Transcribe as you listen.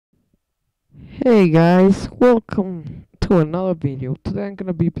Hey guys, welcome to another video. Today I'm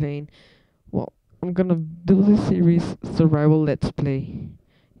gonna be playing, well, I'm gonna do this series Survival Let's Play.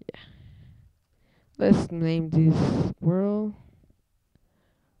 Yeah. Let's name this world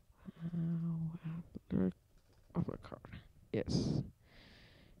Outlook of a card. Yes.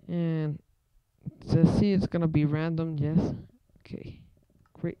 And to see it's gonna be random, yes. Okay.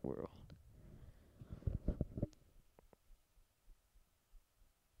 Great world.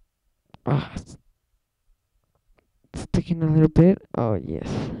 Ah, it's taking a little bit. Oh yes,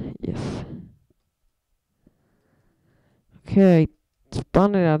 yes. Okay,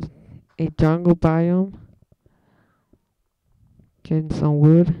 spawned at a jungle biome. Getting some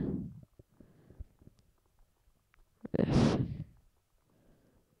wood. Yes.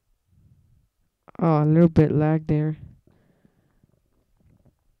 Oh, a little bit lag there.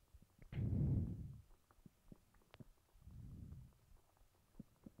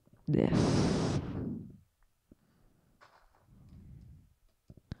 Yes.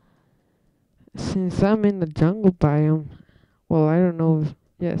 Since I'm in the jungle biome, well, I don't know if,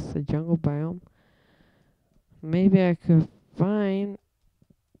 yes, the jungle biome, maybe I could find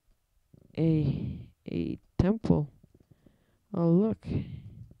a temple. Oh, look.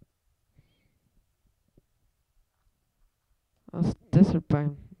 A desert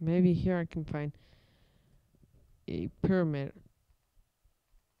biome. Maybe here I can find a pyramid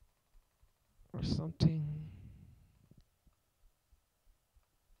or something.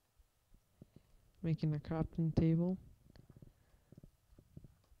 Making a crafting table.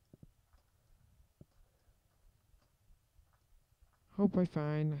 Hope I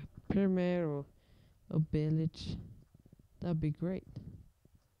find a pyramid or a village. That'd be great.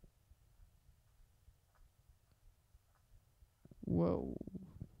 Whoa.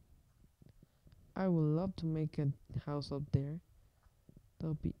 I would love to make a house up there. That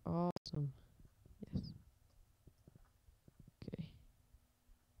would be awesome. Yes. Okay.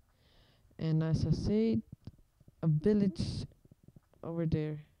 And as I said, a village over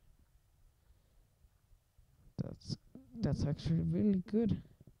there. That's that's actually really good.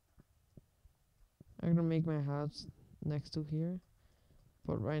 I'm gonna make my house next to here,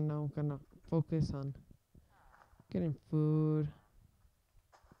 but right now I'm gonna focus on getting food.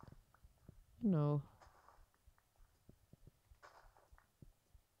 You know.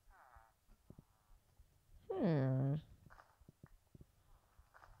 Yeah.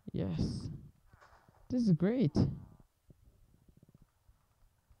 Yes. This is great.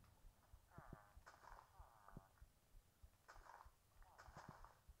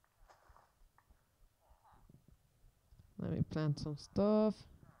 Let me plant some stuff.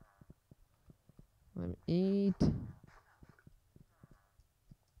 Let me eat.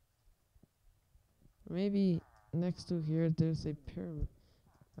 Maybe next to here there's a pyramid.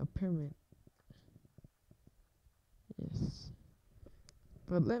 A pyramid. Yes.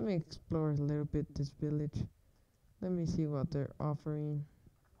 But let me explore a little bit this village. Let me see what they're offering.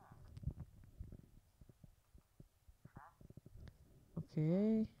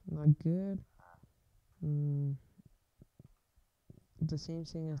 Okay, not good. Mm, the same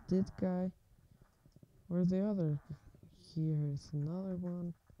thing as this guy. Where's the other? Here is another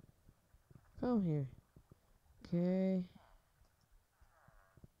one. Come here. Okay.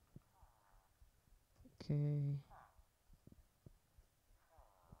 Okay.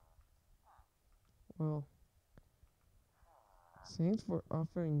 Well, thanks for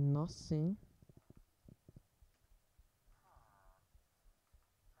offering nothing.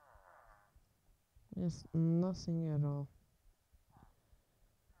 Yes, nothing at all.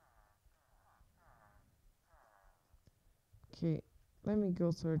 Okay, let me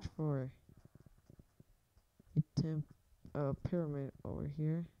go search for a pyramid over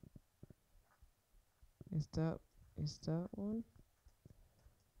here. Is that one?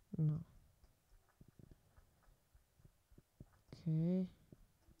 No. Okay.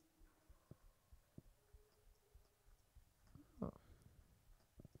 Oh,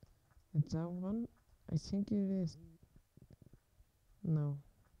 is that one? I think it is. No.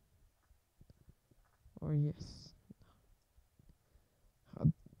 Or yes.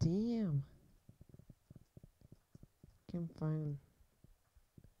 Oh, damn. Can't find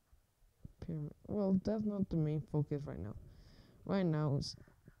pyramid. Well, that's not the main focus right now. Right now is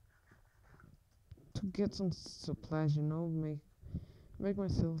to get some supplies, make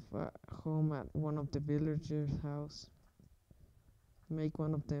myself at home at one of the villagers' house. Make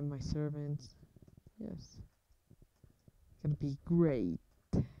one of them my servants. Yes. Gonna be great.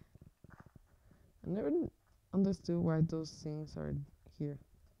 I never understood why those things are here.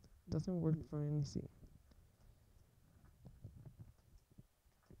 Doesn't work for anything.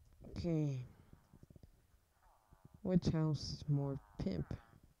 Okay. Which house is more pimp?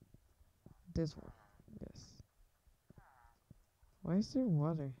 This one. Yes. Why is there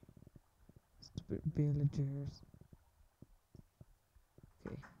water? Stupid villagers.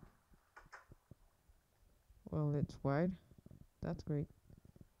 Okay. Well, it's wide. That's great.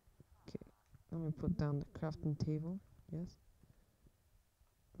 Okay. Let me put down the crafting table. Yes.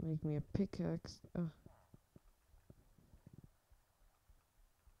 Make me a pickaxe.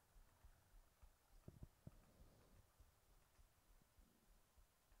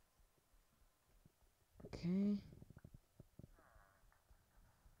 Okay.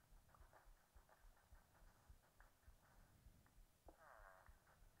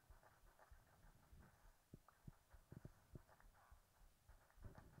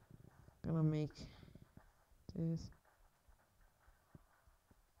 Gonna make this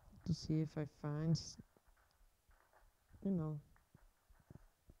to see if I find, you know.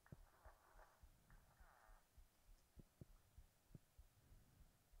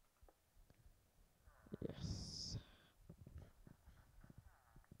 Yes.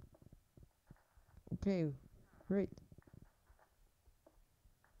 Okay. Great.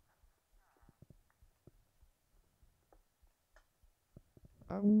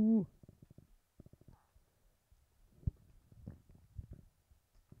 Ow.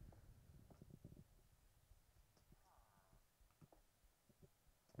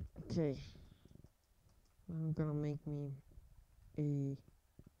 Okay. I'm gonna make me a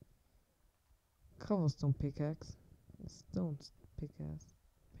cobblestone pickaxe. A stone pickaxe.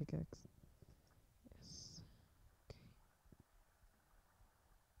 Pickaxe. Yes. Okay.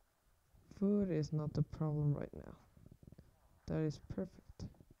 Food is not the problem right now. That is perfect.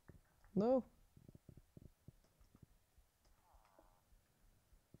 No.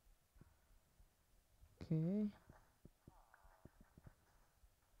 Okay.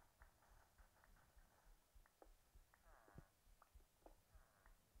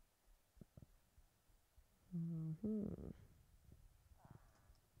 Hmm.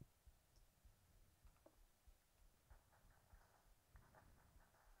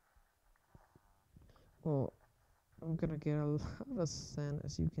 Well, I'm gonna get a lot of sand,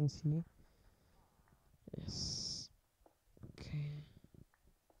 as you can see. Yes. Okay.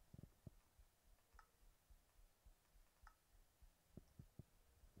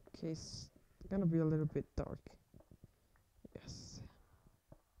 Okay, it's gonna be a little bit dark. Yes.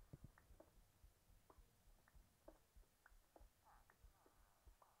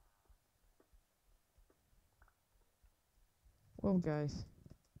 Well, guys,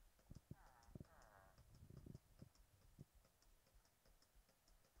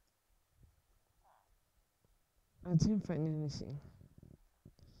 I didn't find anything.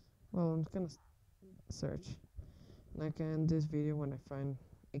 Well, I'm gonna search. And I can end this video when I find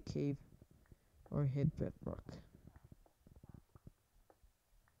a cave or hit bedrock.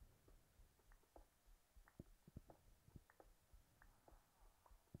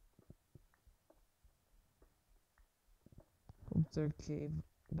 Hope there's a cave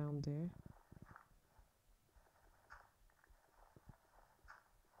down there.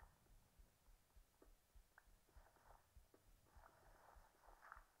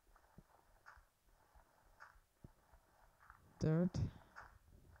 Dirt.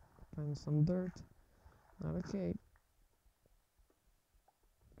 Find some dirt. Not a cave.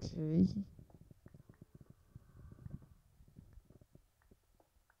 Okay.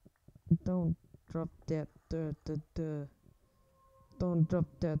 Don't drop that dirt. Don't drop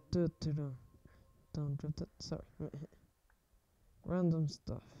that dirt. Don't drop that. Sorry. Random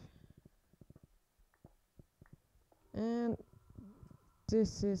stuff. And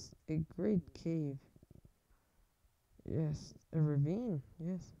this is a great cave. Yes, a ravine.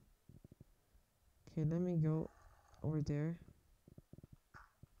 Yes. Okay, let me go over there.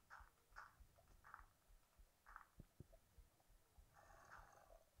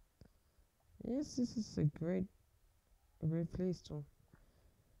 Yes, this is a great place to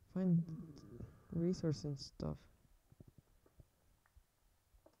find resources and stuff.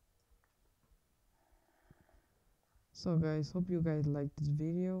 So guys, hope you guys liked this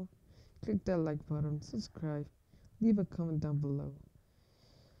video. Click that like button, subscribe, leave a comment down below.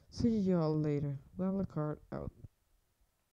 See you all later. BlaBlaCar out.